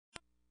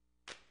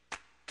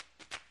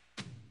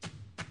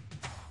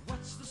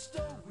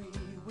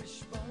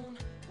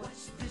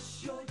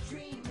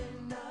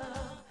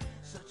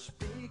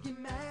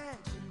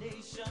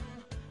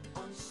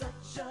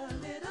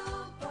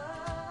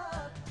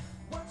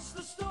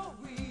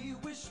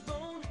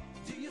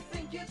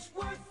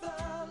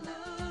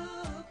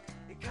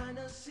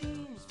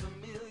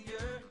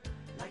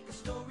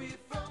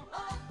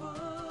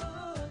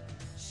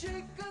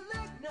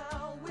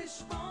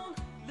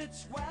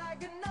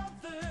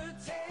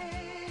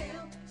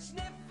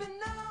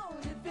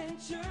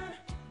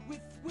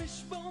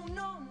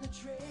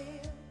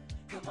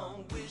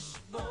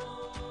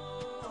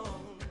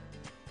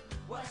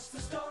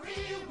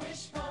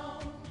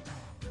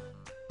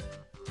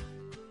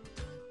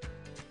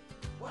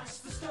What's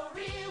the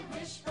story,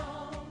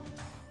 Wishbone?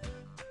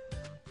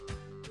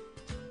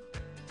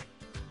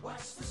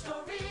 What's the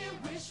story,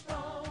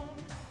 Wishbone?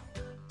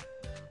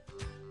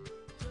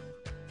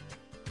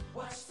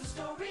 What's the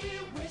story,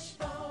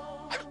 Wishbone?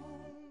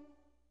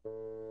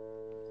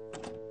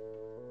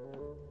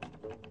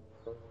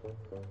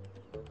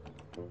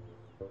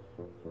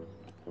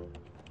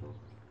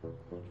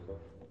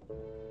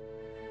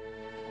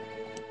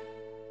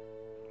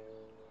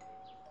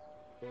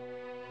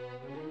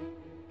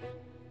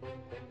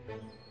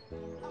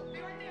 I'll be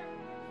right there.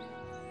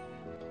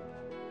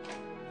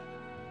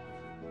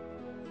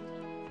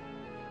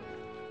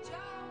 Joe,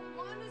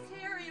 Wanda's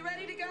here. Are you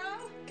ready to go?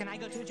 Can I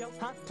go too, Joe?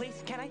 Huh?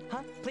 Please? Can I?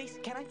 Huh? Please?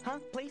 Can I? Huh?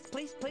 Please,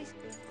 please, please?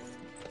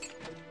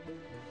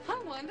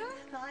 Hi, Wanda.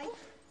 Hi.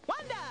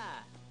 Wanda!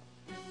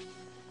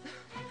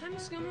 Hi,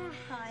 Miss Gilmore.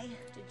 Hi.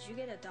 Did you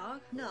get a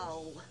dog?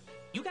 No.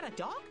 You got a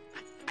dog?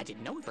 I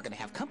didn't know we were gonna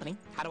have company.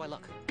 How do I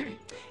look?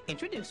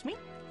 Introduce me.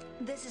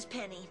 This is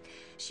Penny.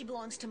 She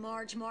belongs to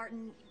Marge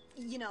Martin,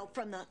 you know,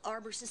 from the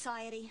Arbor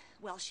Society.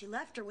 Well, she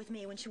left her with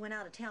me when she went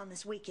out of town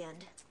this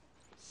weekend.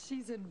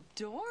 She's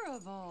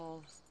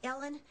adorable.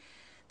 Ellen,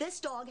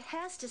 this dog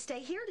has to stay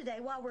here today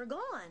while we're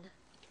gone.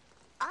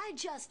 I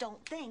just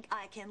don't think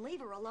I can leave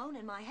her alone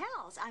in my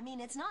house. I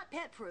mean, it's not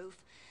pet-proof.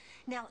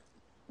 Now,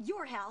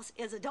 your house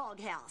is a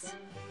dog house.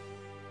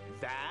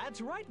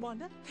 That's right,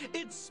 Wanda.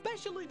 It's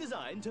specially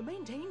designed to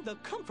maintain the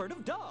comfort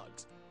of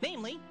dogs.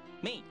 Namely,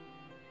 me.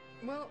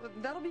 Well,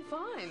 that'll be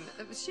fine.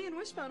 She and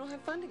Wishbone will have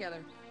fun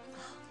together.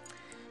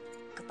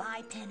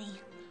 Goodbye, Penny.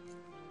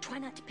 Try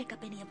not to pick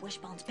up any of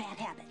Wishbone's bad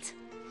habits.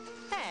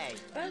 Hey!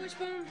 Bye,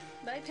 Wishbone.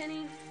 Bye,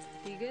 Penny.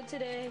 Be good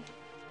today.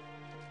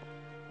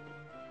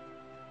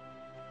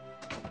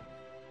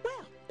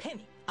 Well,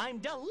 Penny, I'm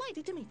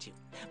delighted to meet you.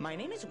 My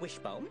name is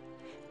Wishbone.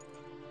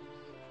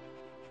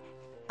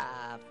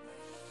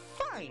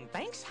 Fine,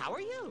 thanks. How are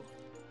you?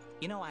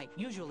 You know, I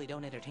usually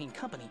don't entertain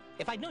company.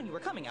 If I'd known you were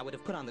coming, I would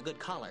have put on the good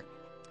collar.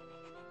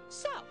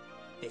 So,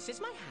 this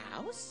is my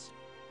house.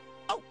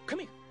 Oh, come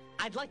here.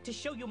 I'd like to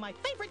show you my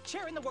favorite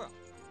chair in the world.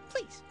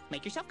 Please,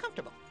 make yourself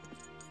comfortable.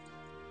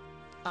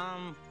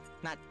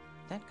 Not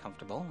that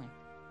comfortable.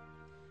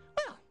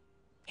 Well,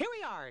 here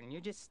we are, and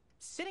you're just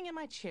sitting in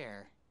my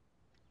chair.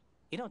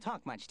 You don't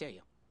talk much, do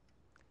you?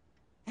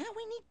 Now,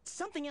 we need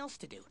something else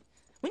to do.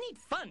 We need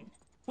fun.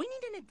 We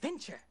need an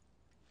adventure.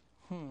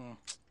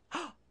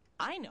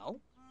 I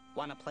know.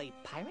 Want to play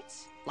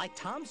pirates? Like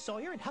Tom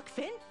Sawyer and Huck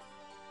Finn?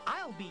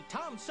 I'll be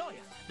Tom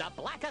Sawyer, the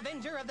Black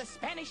Avenger of the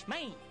Spanish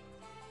Main.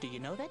 Do you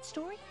know that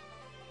story?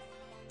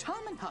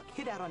 Tom and Huck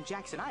hid out on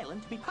Jackson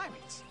Island to be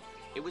pirates.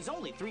 It was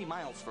only 3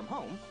 miles from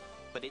home,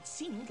 but it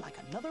seemed like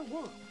another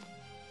world.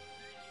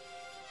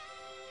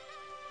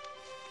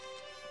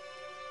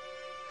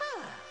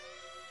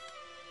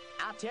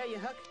 I'll tell you,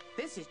 Huck,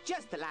 this is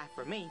just the life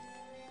for me.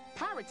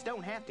 Pirates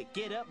don't have to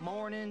get up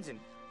mornings and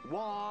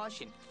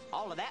wash and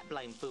all of that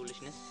blame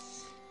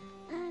foolishness.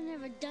 I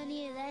never done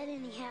any of that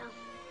anyhow,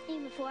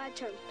 even before I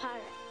turned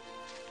pirate.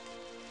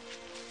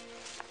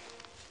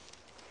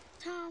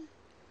 Tom,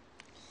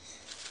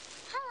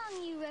 how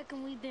long you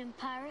reckon we've been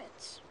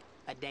pirates?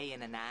 A day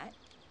and a night.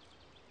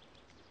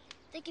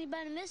 Think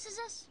anybody misses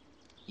us?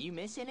 You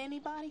missing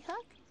anybody,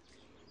 Huck?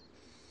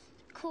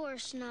 Of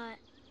course not.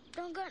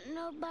 Don't got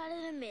nobody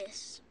to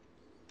miss.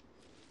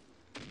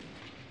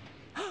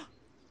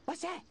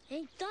 What's that?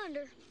 Ain't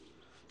thunder.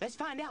 Let's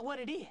find out what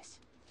it is.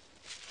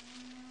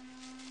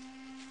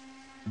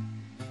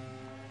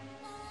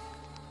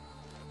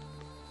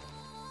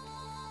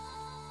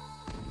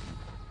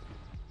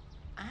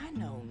 I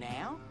know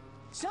now.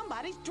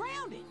 Somebody's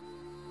drowned.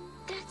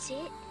 That's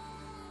it.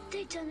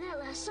 They done that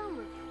last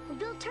summer when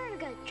Bill Turner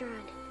got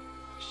drowned.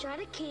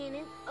 Shot a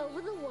cannon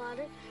over the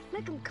water,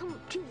 make him come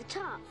up to the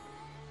top.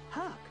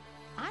 Huck,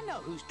 I know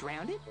who's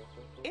drowned.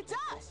 It's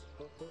us.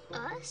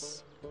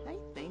 Us? They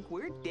think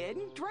we're dead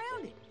and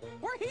drowned.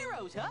 We're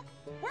heroes, Huck.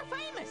 We're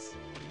famous.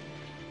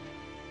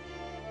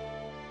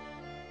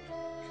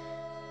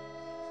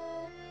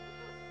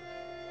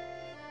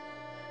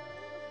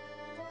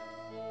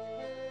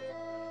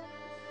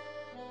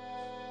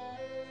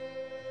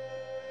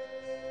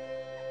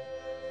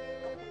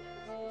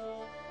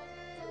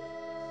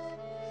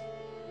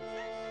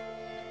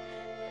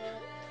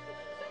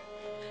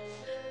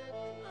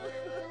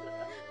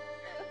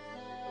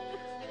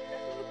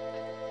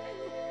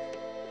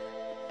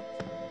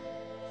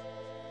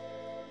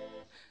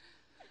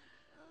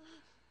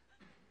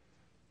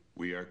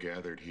 We are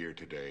gathered here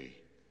today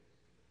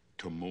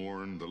to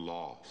mourn the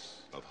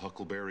loss of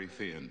Huckleberry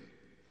Finn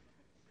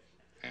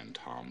and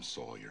Tom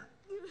Sawyer.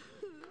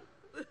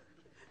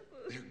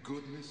 Their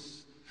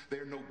goodness,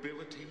 their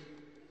nobility,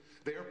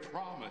 their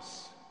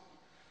promise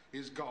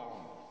is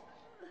gone,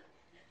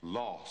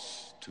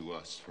 lost to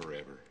us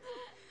forever.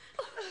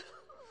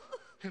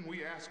 And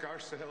we ask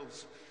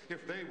ourselves,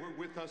 if they were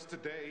with us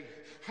today,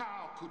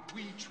 how could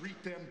we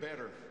treat them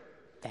better?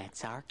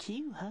 That's our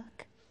cue,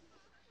 Huck.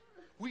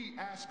 We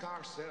ask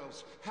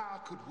ourselves, how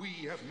could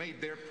we have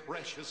made their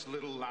precious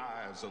little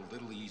lives a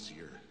little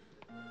easier?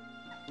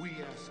 We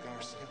ask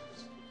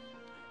ourselves,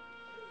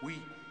 We...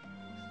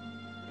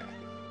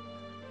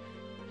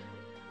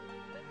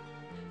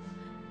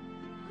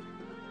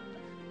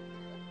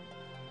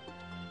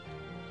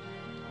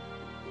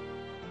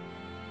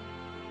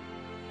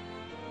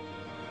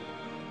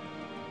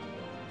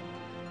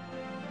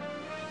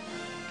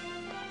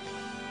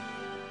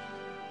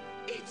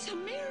 It's a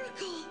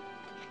miracle.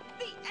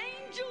 The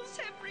angels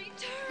have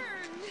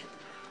returned.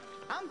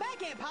 I'm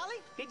back, Aunt Polly.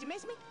 Did you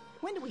miss me?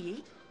 When do we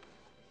eat?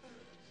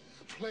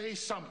 Play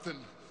something.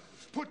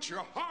 Put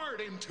your heart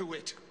into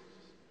it.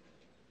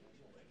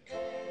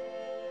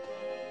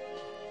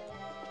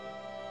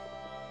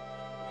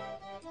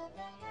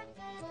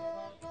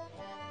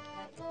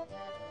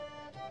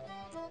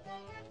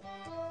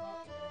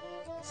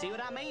 See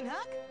what I mean,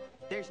 Huck?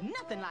 There's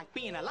nothing like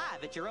being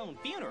alive at your own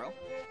funeral.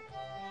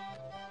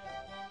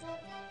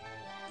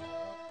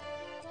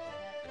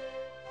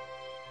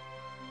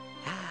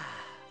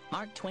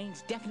 Mark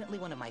Twain's definitely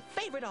one of my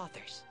favorite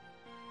authors.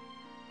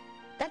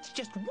 That's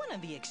just one of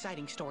the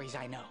exciting stories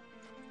I know.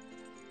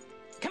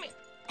 Come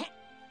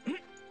here.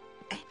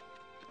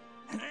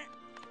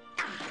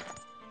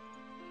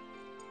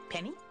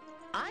 Penny,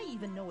 I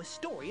even know a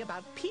story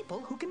about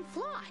people who can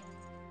fly.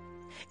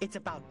 It's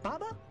about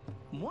Baba,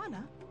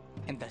 Mwana,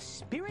 and the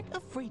spirit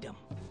of freedom.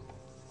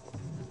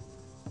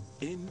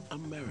 In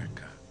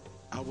America,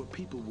 our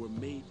people were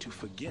made to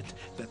forget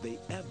that they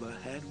ever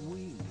had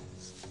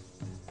wings.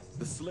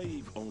 The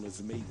slave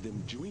owners made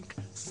them drink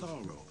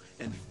sorrow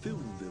and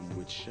fill them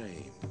with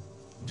shame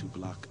to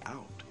block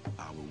out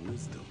our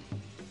wisdom.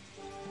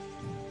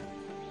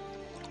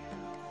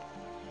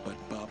 But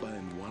Baba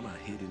and Mwana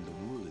hid in the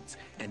woods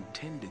and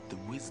tended the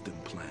wisdom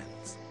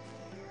plants.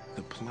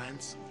 The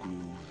plants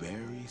grew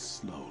very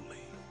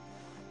slowly.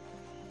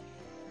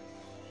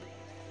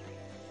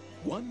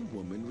 One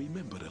woman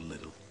remembered a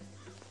little.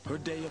 Her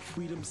day of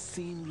freedom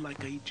seemed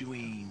like a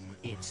dream.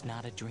 It's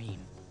not a dream.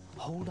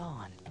 Hold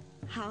on.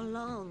 How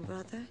long,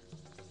 brother?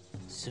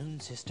 Soon,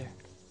 sister.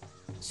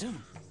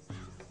 Soon.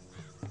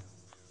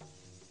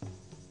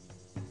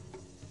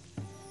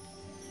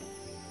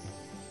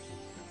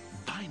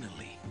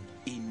 Finally,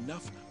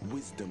 enough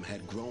wisdom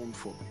had grown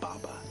for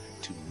Baba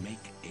to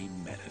make a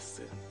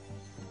medicine.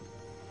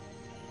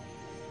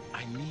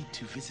 I need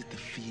to visit the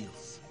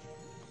fields,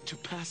 to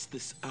pass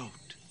this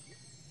out.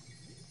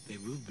 They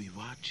will be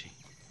watching.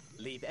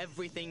 Leave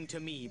everything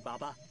to me,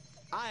 Baba.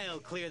 I'll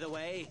clear the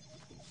way.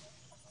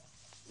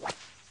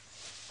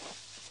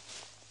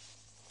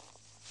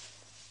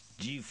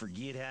 Did you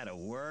forget how to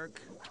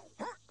work?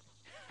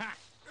 Ha!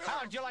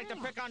 How'd you like to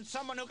pick on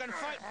someone who can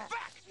fight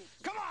back?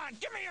 Come on,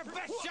 give me your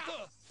best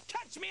shot!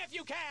 Catch me if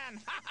you can!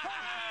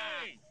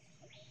 Hey!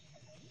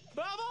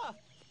 Baba!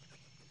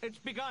 It's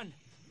begun.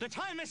 The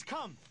time has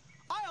come.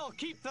 I'll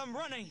keep them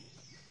running.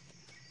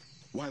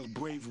 While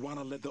brave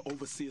Wana led the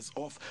overseers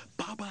off,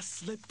 Baba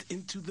slipped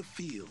into the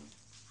field.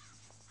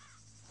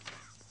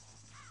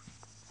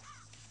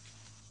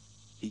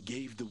 He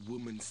gave the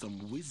woman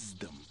some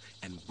wisdom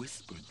and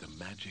whispered the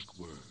magic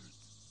words.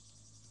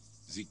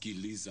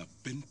 Zikiliza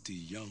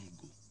binti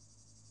yangu,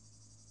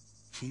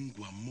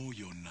 fungua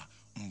moyo na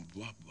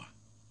mbwabwa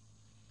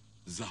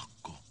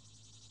zako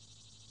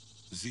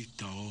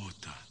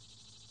zitaota.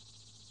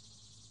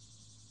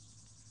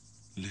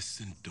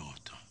 Listen,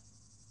 daughter.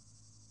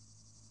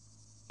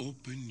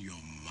 Open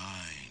your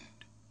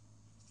mind,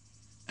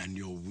 and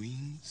your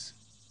wings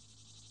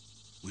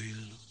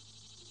will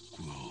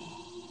grow.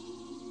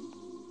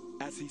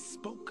 As he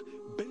spoke,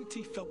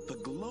 Binti felt the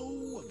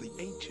glow of the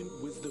ancient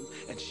wisdom,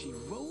 and she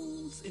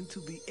rose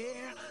into the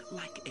air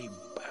like a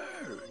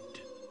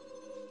bird.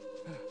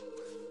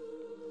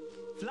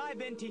 Fly,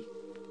 Binti.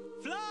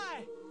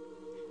 Fly!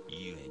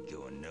 You ain't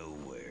going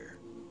nowhere.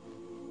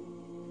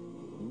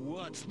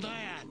 What's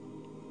that?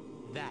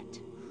 That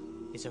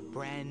is a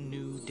brand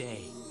new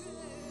day.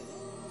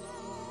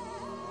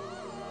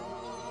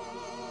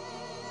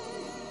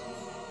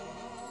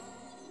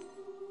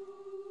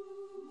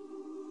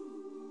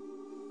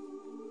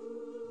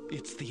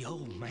 It's the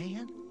old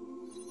man?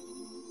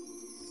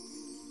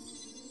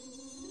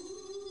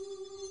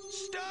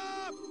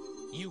 Stop!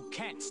 You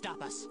can't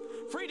stop us.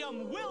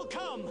 Freedom will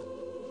come!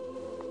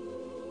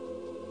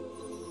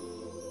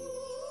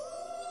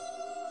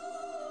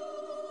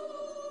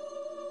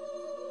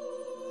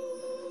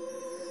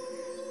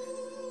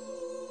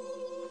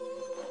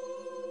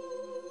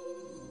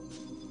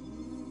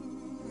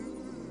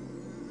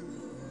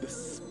 The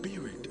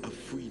spirit of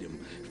freedom,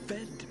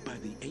 fed by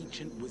the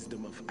ancient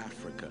wisdom of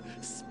Africa,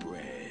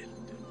 spread.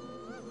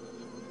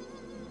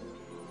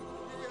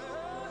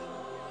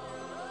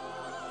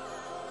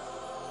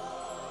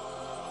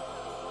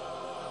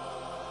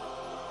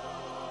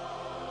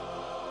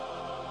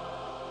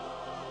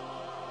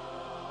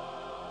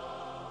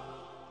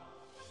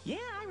 Yeah,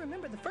 I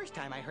remember the first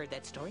time I heard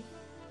that story.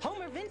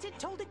 Homer Vincent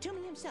told it to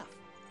me himself.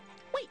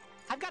 Wait,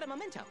 I've got a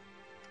memento.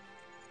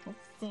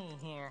 Let's see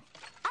here.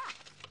 Ah!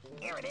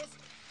 Here it is.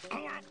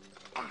 Hang on.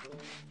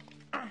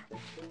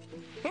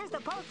 Here's the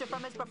poster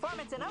from his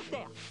performance in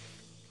Oakdale.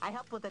 I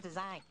helped with the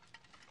design.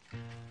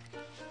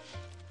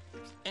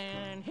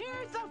 And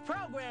here's the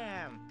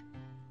program.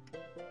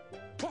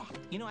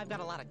 You know, I've got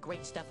a lot of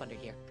great stuff under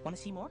here. Want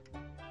to see more?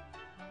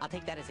 I'll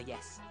take that as a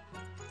yes.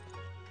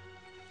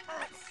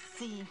 Let's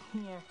see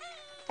here.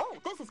 Oh,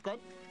 this is good.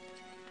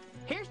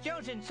 Here's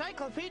Joe's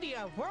Encyclopedia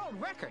of World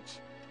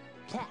Records.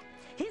 Yeah,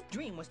 his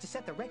dream was to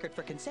set the record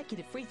for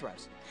consecutive free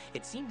throws.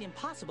 It seemed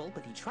impossible,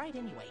 but he tried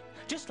anyway.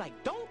 Just like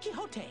Don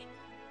Quixote.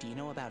 Do you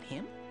know about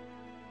him?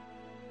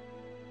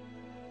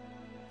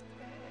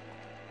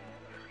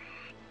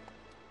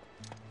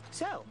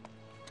 So,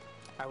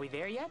 are we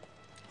there yet?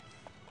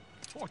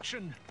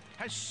 Fortune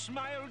has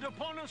smiled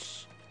upon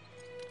us.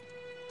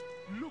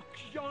 Look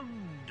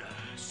yonder,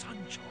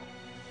 Sancho.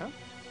 Huh?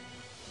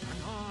 An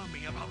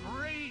army of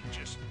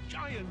outrageous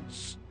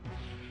giants.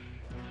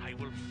 I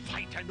will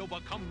fight and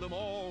overcome them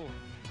all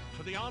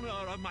for the honor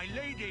of my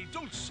lady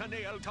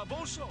Dulcinea el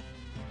Toboso.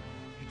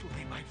 It will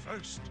be my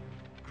first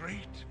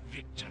great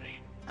victory.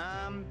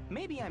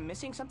 Maybe I'm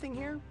missing something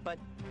here, but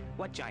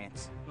what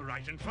giants?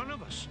 Right in front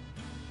of us.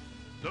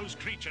 Those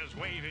creatures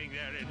waving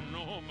their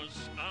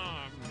enormous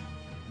arms.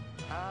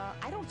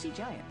 I don't see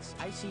giants.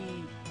 I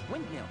see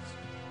windmills.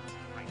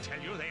 I tell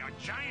you, they are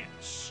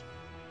giants.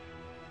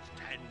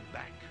 Stand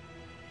back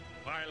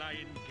while I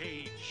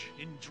engage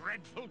in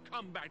dreadful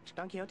combat.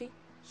 Don Quixote?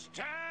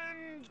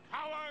 Stand,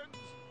 cowards!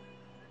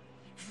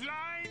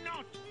 Fly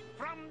not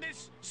from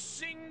this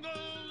single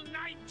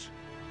night!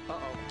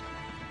 Uh-oh.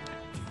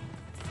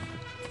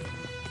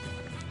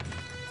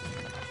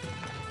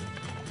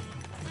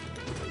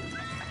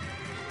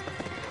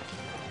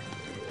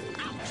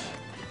 Ouch!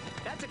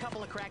 That's a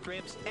couple of cracked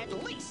ribs, at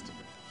least.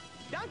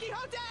 Don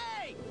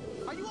Quixote!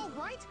 Are you all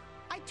right?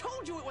 I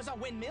told you it was a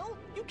windmill.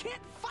 You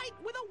can't fight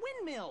with a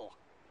windmill.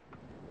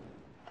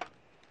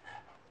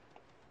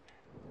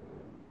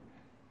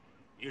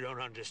 You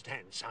don't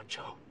understand,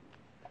 Sancho.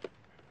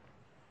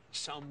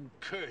 Some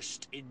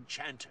cursed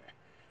enchanter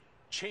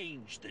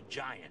changed the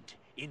giant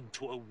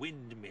into a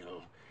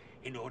windmill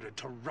in order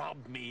to rob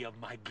me of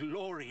my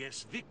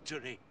glorious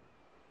victory.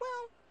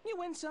 Well, you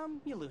win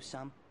some, you lose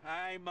some.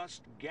 I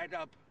must get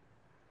up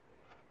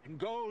and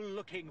go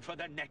looking for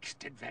the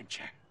next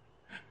adventure.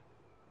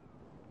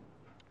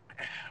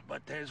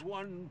 But there's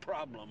one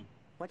problem.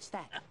 What's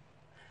that?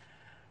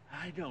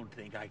 I don't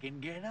think I can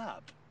get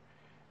up.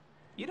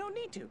 You don't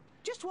need to.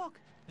 Just walk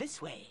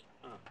this way.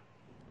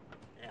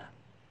 Yeah.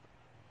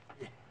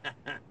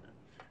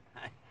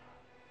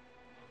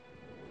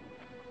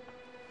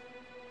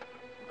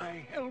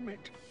 My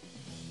helmet.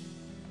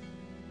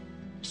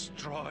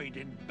 Destroyed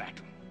in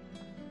battle.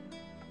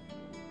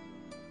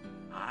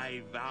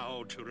 I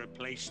vow to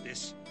replace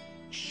this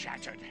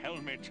shattered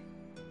helmet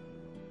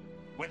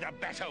with a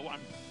better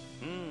one.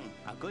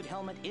 A good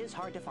helmet is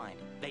hard to find.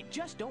 They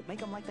just don't make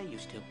them like they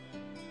used to.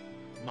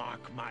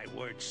 Mark my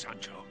words,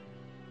 Sancho.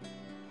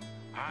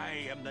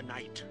 I am the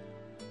knight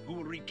who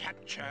will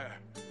recapture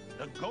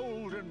the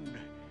golden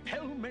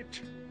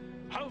helmet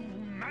of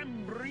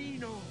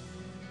Mambrino.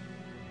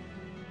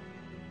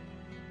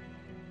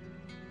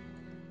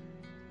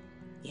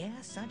 Yeah,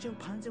 Sancho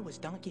Panza was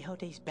Don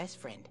Quixote's best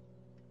friend.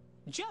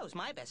 Joe's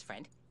my best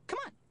friend. Come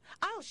on,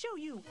 I'll show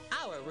you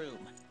our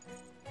room.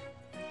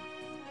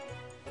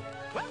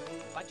 Well,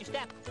 watch your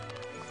step.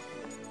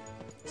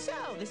 So,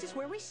 this is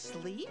where we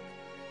sleep?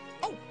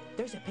 Oh,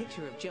 there's a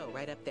picture of Joe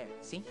right up there.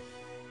 See?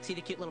 See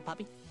the cute little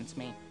puppy? It's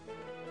me.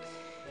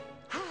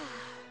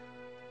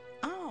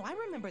 Oh, I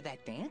remember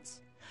that dance.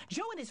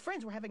 Joe and his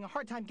friends were having a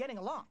hard time getting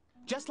along,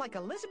 just like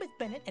Elizabeth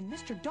Bennet and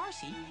Mr.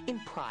 Darcy in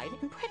Pride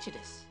and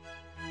Prejudice.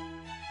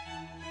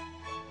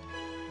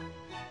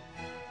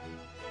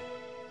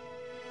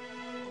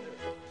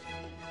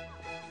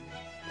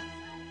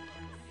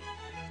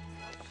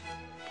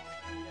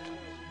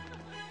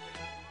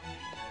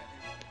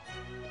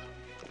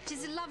 It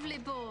is a lovely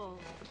ball.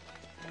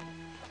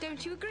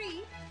 Don't you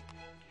agree?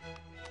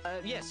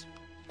 Yes,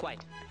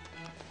 quite.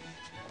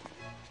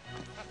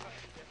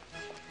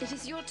 It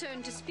is your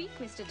turn to speak,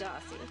 Mr.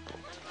 Darcy.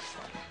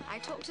 I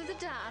talked to the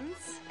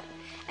dance,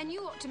 and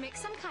you ought to make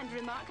some kind of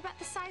remark about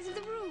the size of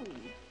the room.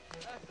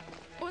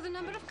 Or the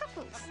number of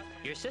couples.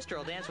 Your sister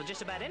will dance with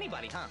just about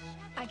anybody, huh?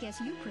 I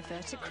guess you prefer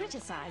to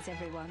criticize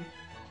everyone.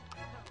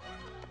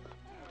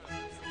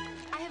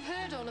 I have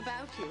heard all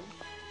about you.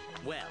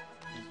 Well,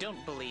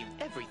 don't believe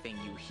everything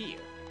you hear.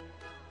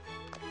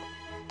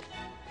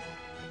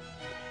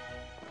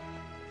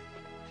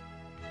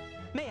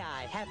 May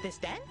I have this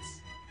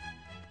dance?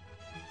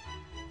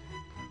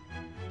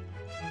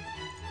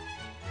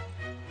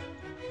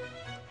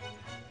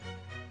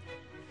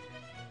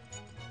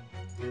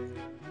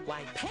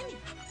 Why, Penny!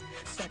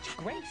 Such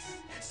grace,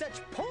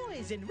 such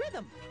poise and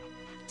rhythm.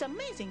 It's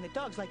amazing that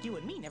dogs like you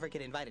and me never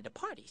get invited to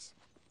parties.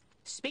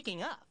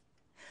 Speaking of,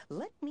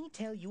 let me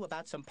tell you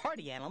about some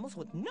party animals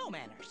with no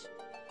manners.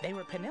 They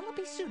were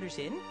Penelope's suitors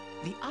in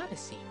The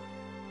Odyssey.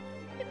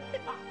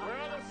 Where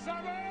are the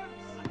suburbs?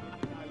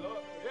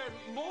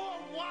 And more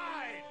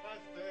wine!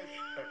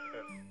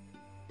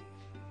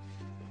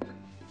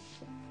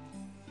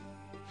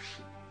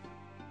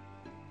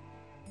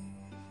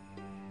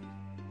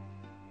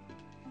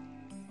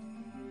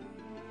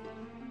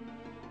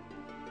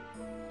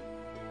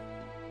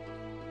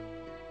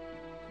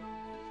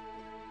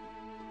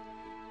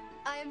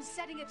 I'm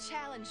setting a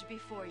challenge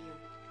before you.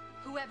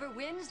 Whoever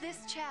wins this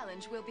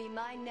challenge will be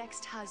my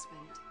next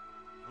husband.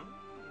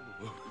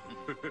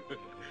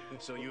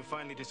 So you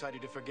finally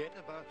decided to forget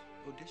about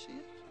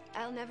Odysseus?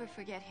 I'll never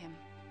forget him.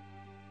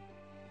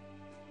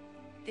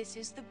 This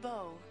is the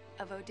bow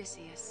of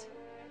Odysseus.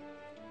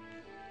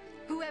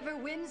 Whoever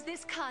wins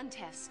this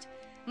contest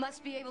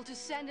must be able to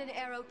send an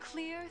arrow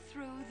clear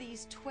through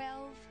these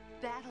 12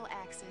 battle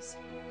axes.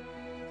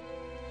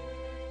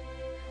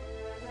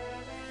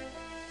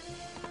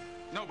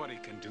 Nobody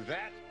can do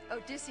that.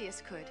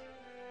 Odysseus could.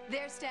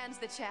 There stands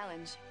the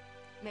challenge.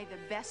 May the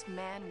best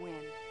man win.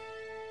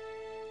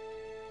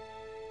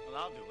 Well,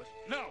 I'll do it.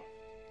 No!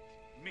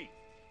 Me.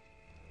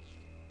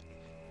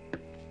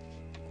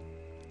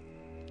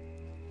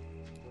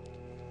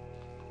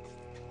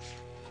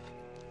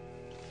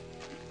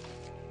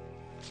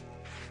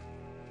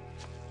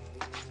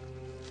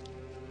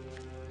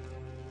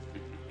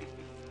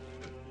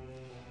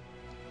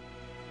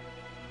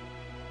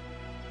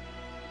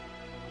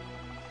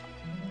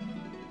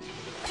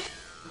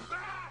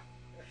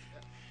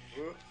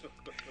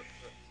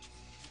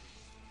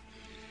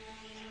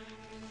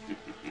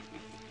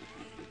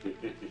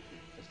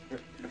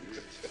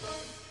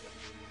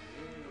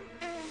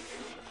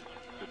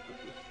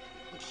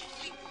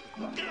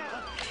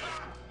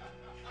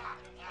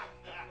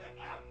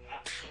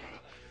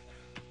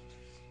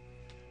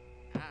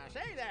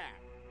 Say there,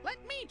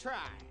 let me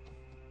try.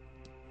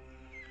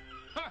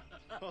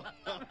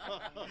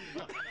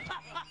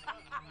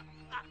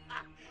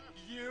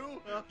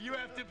 You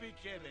have to be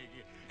kidding.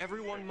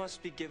 Everyone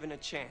must be given a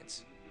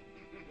chance.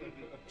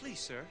 Please,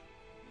 sir.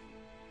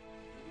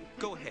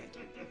 Go ahead.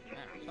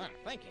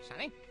 Thank you,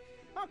 Sonny.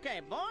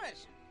 Okay,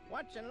 boys,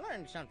 watch and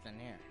learn something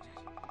here.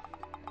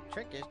 The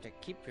trick is to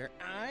keep your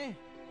eye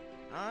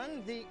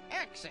on the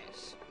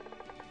axis.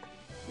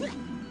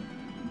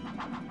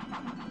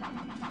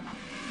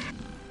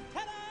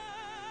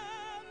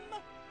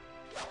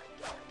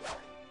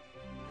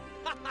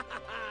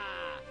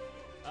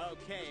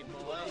 Okay,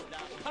 boys,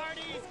 the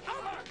party's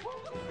over!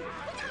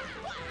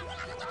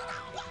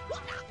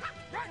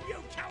 Run, you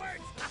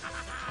cowards!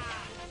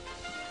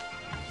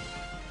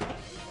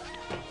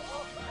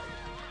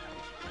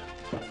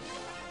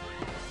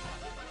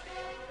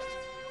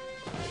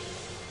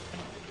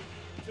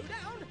 Two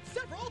down,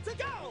 several to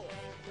go!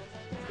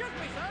 Excuse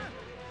me, sir!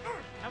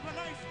 Have a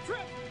nice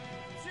trip!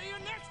 See you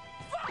next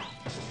fall!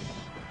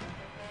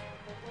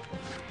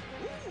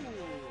 Ooh,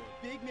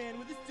 big man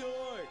with a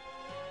sword!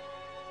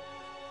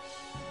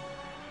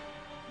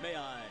 May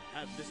I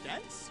have the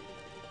stance?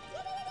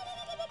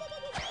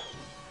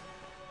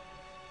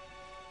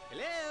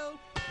 Hello?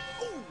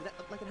 Ooh, that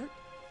looked like it hurt.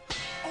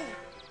 Oh,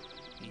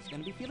 he's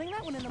gonna be feeling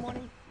that one in the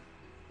morning.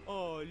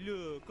 Oh,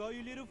 look, all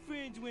your little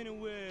friends went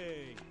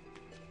away.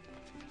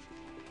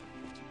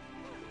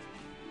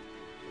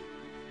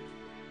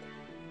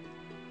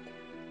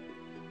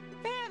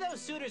 Those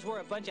suitors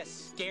were a bunch of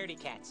scaredy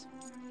cats.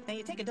 Now,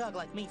 you take a dog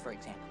like me, for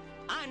example.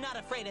 I'm not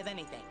afraid of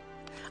anything.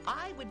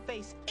 I would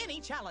face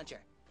any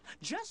challenger.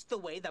 Just the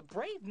way the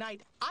brave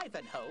knight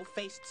Ivanhoe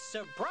faced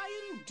Sir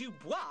Brian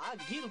Dubois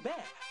Gilbert.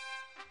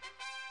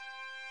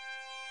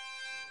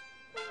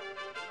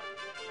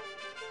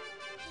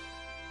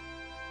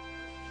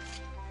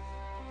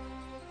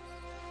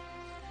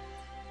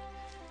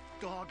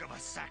 Dog of a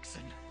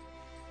Saxon,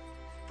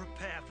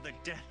 prepare for the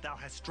death thou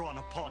hast drawn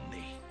upon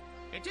thee.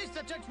 It is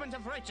the judgment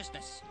of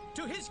righteousness.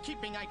 To his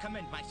keeping I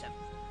commend myself.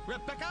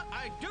 Rebecca,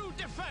 I do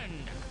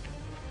defend.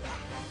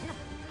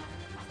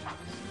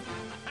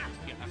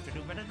 You'll have to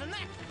do better than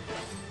that.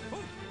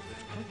 Ooh.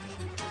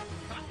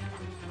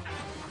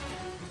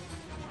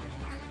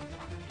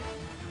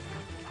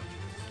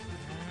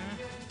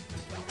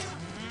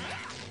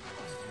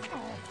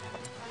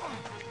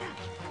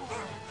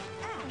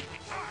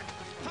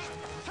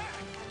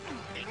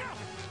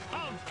 Enough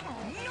of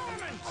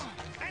Normans,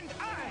 and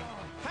I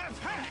have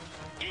had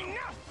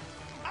enough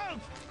of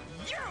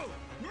you!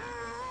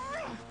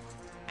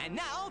 And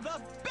now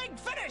the big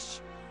finish!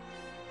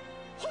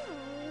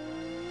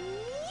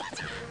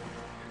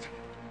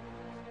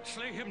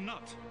 Slay him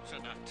not, Sir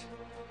Knight.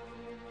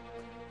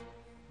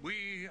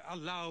 We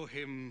allow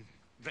him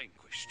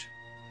vanquished.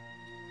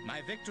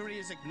 My victory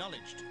is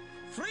acknowledged.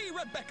 Free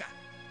Rebecca!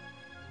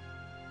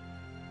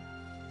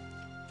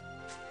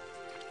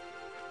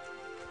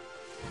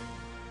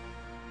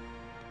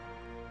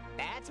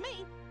 That's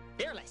me,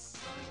 fearless.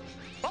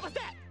 What was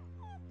that?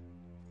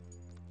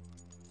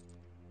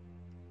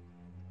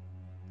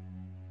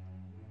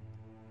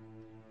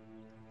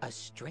 A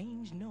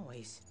strange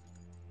noise.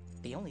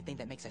 The only thing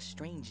that makes a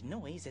strange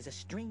noise is a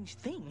strange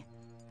thing.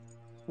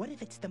 What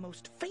if it's the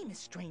most famous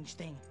strange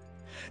thing?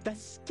 The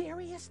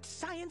scariest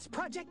science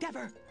project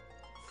ever!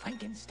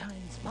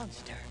 Frankenstein's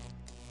monster.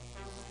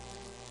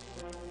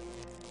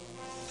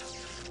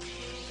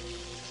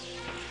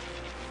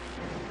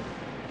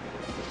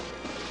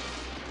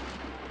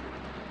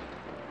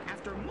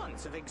 After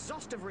months of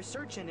exhaustive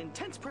research and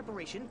intense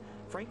preparation,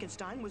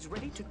 Frankenstein was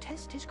ready to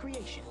test his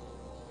creation.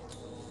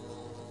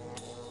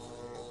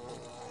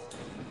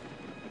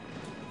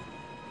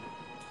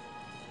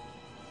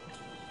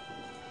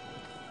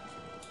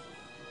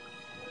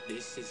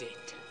 This is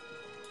it.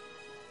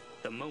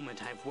 The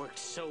moment I've worked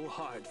so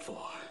hard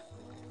for.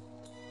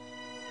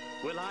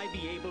 Will I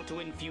be able to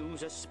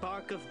infuse a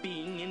spark of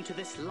being into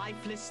this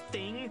lifeless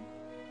thing?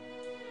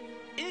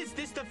 Is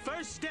this the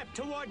first step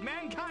toward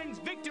mankind's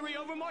victory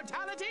over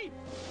mortality?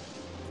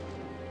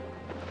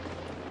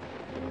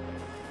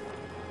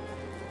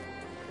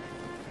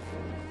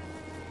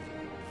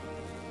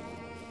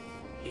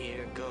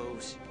 Here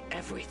goes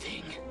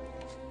everything.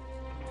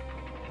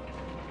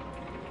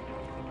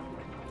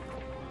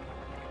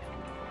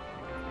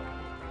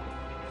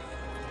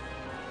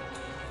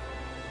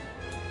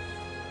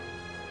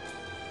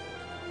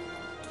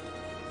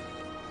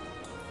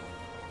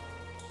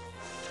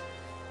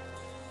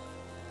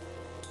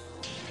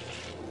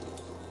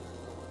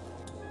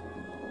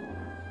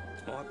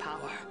 More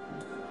power.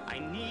 I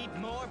need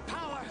more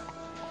power.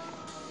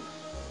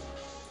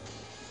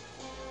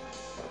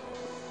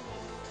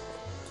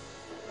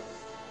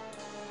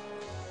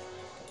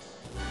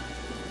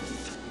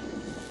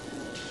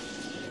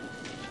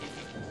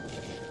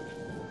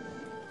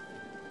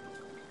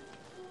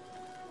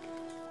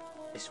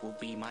 This will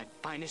be my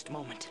finest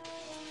moment.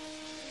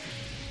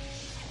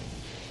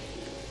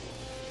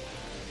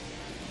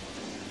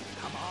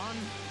 Come on.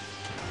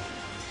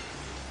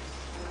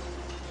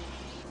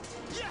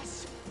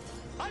 Yes!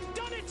 I've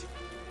done it!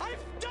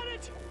 I've done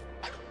it!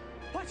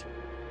 What?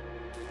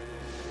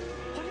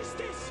 What is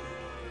this?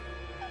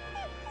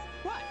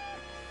 What?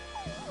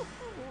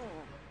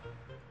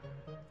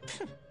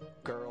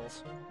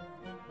 Girls.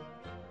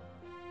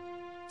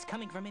 It's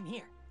coming from in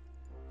here.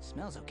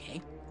 Smells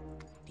okay.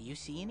 Do you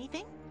see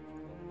anything?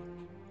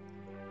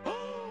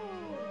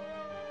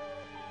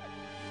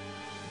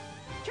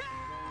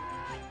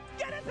 Cat!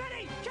 Get it,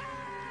 Penny!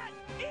 Cat!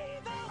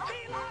 Evil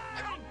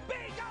feline! Be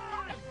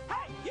gone!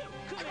 Hey, you!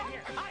 Come in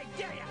here! I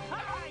dare you!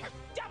 I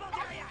double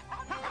dare you!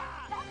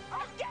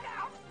 Ha-ha! Get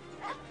out!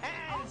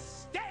 And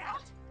stay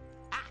out!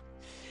 Ah!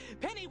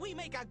 Penny, we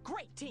make a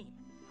great team.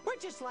 We're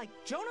just like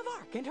Joan of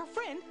Arc and her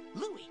friend,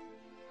 Louie.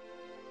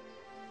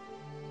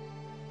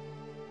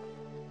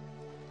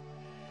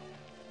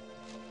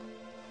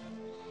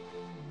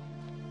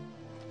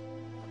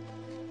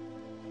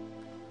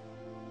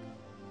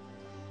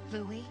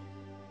 Louie,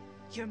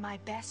 you're my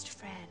best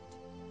friend.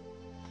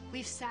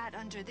 We've sat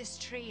under this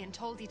tree and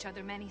told each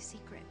other many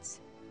secrets.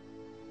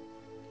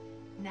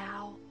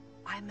 Now,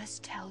 I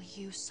must tell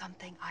you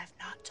something I've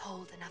not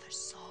told another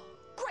soul.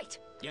 Great!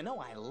 You know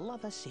I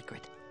love a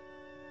secret.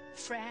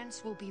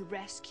 France will be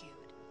rescued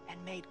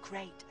and made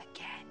great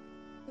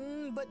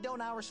again. But don't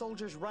our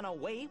soldiers run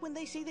away when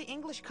they see the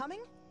English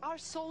coming? Our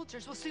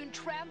soldiers will soon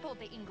trample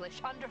the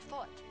English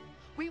underfoot.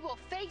 We will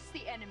face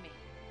the enemy,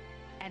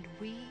 and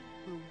we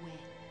will win.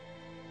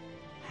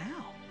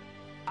 How?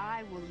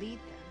 I will lead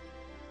them.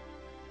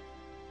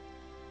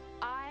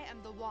 I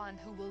am the one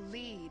who will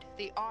lead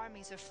the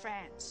armies of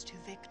France to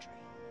victory.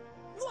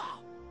 Wow!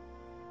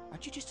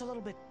 Aren't you just a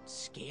little bit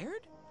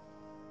scared?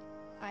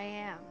 I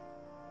am.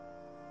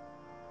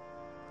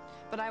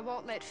 But I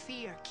won't let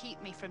fear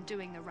keep me from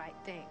doing the right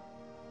thing.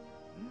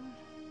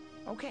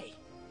 Okay.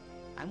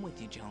 I'm with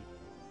you, Joan.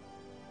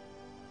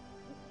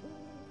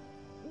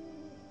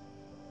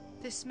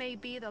 This may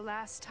be the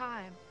last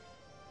time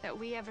that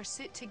we ever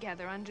sit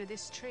together under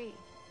this tree.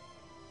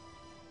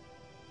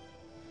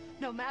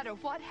 No matter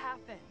what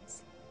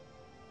happens,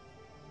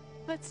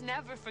 let's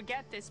never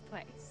forget this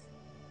place.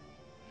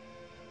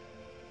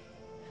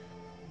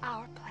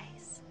 Our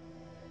place.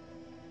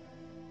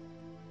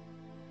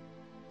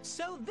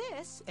 So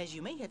this, as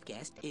you may have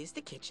guessed, is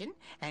the kitchen,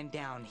 and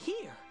down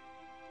here,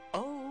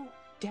 oh,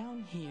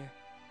 down here,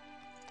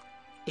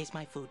 is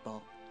my food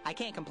bowl. I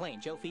can't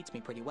complain. Joe feeds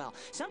me pretty well.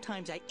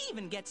 Sometimes I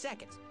even get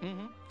seconds.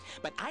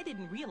 But I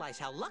didn't realize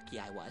how lucky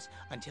I was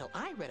until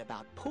I read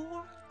about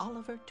poor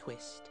Oliver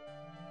Twist.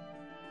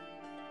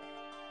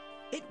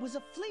 It was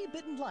a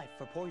flea-bitten life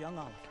for poor young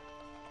Oliver.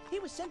 He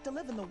was sent to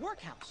live in the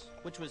workhouse,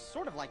 which was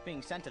sort of like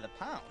being sent to the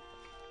pound.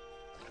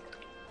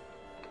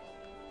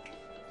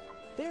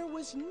 There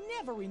was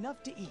never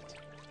enough to eat.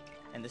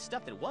 And the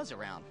stuff that was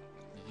around,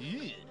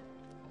 ugh.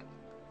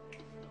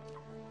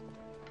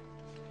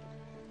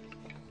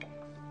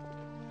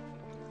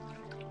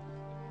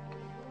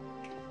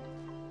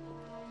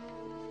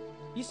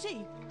 You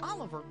see,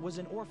 Oliver was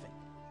an orphan,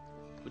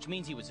 which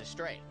means he was a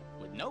stray,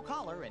 with no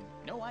collar and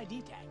no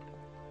ID tag.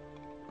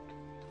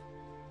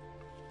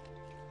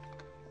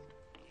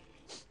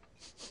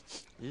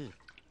 Ugh.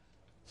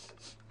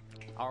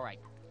 All right.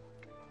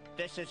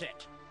 This is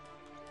it.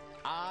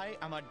 I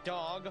am a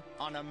dog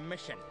on a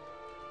mission.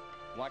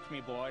 Watch me,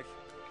 boys.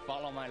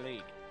 Follow my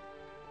lead.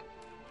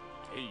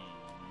 Hey.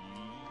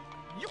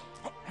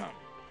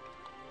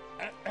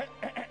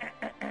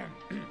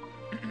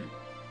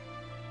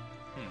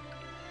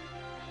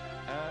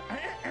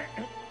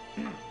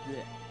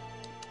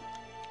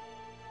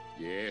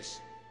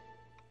 Yes?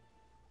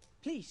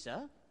 Please,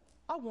 sir,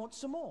 I want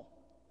some more.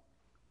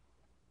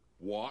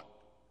 What?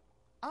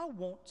 I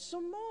want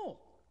some more.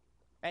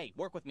 Hey,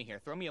 work with me here.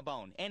 Throw me a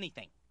bone.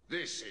 Anything.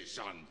 This is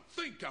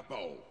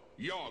unthinkable.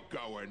 You're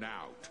going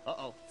out.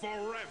 Uh-oh.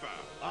 Forever.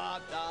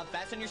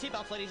 Fasten your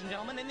seatbelts, ladies and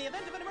gentlemen, in the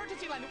event of an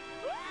emergency landing.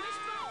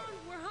 Wishbone,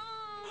 we're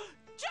home.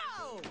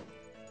 Joe!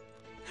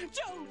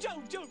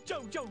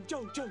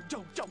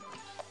 Joe!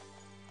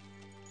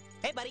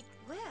 Hey, buddy.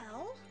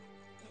 Well,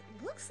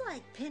 it looks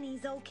like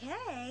Penny's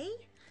okay.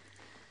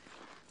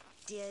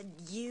 Did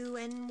you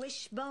and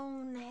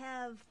Wishbone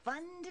have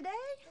fun today?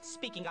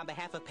 Speaking on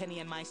behalf of Penny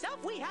and myself,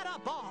 we had a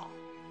ball.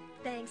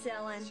 Thanks,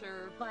 Ellen.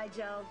 Sure. Bye,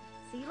 Joe.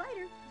 See you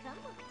later.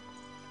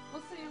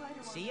 We'll see you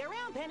later. See you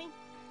around, Penny.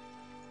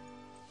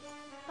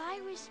 Bye,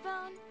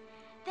 Wishbone.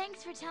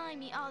 Thanks for telling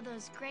me all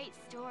those great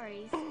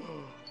stories.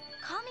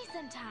 Call me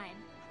sometime.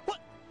 What?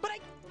 But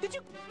did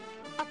you...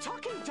 A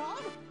talking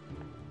dog?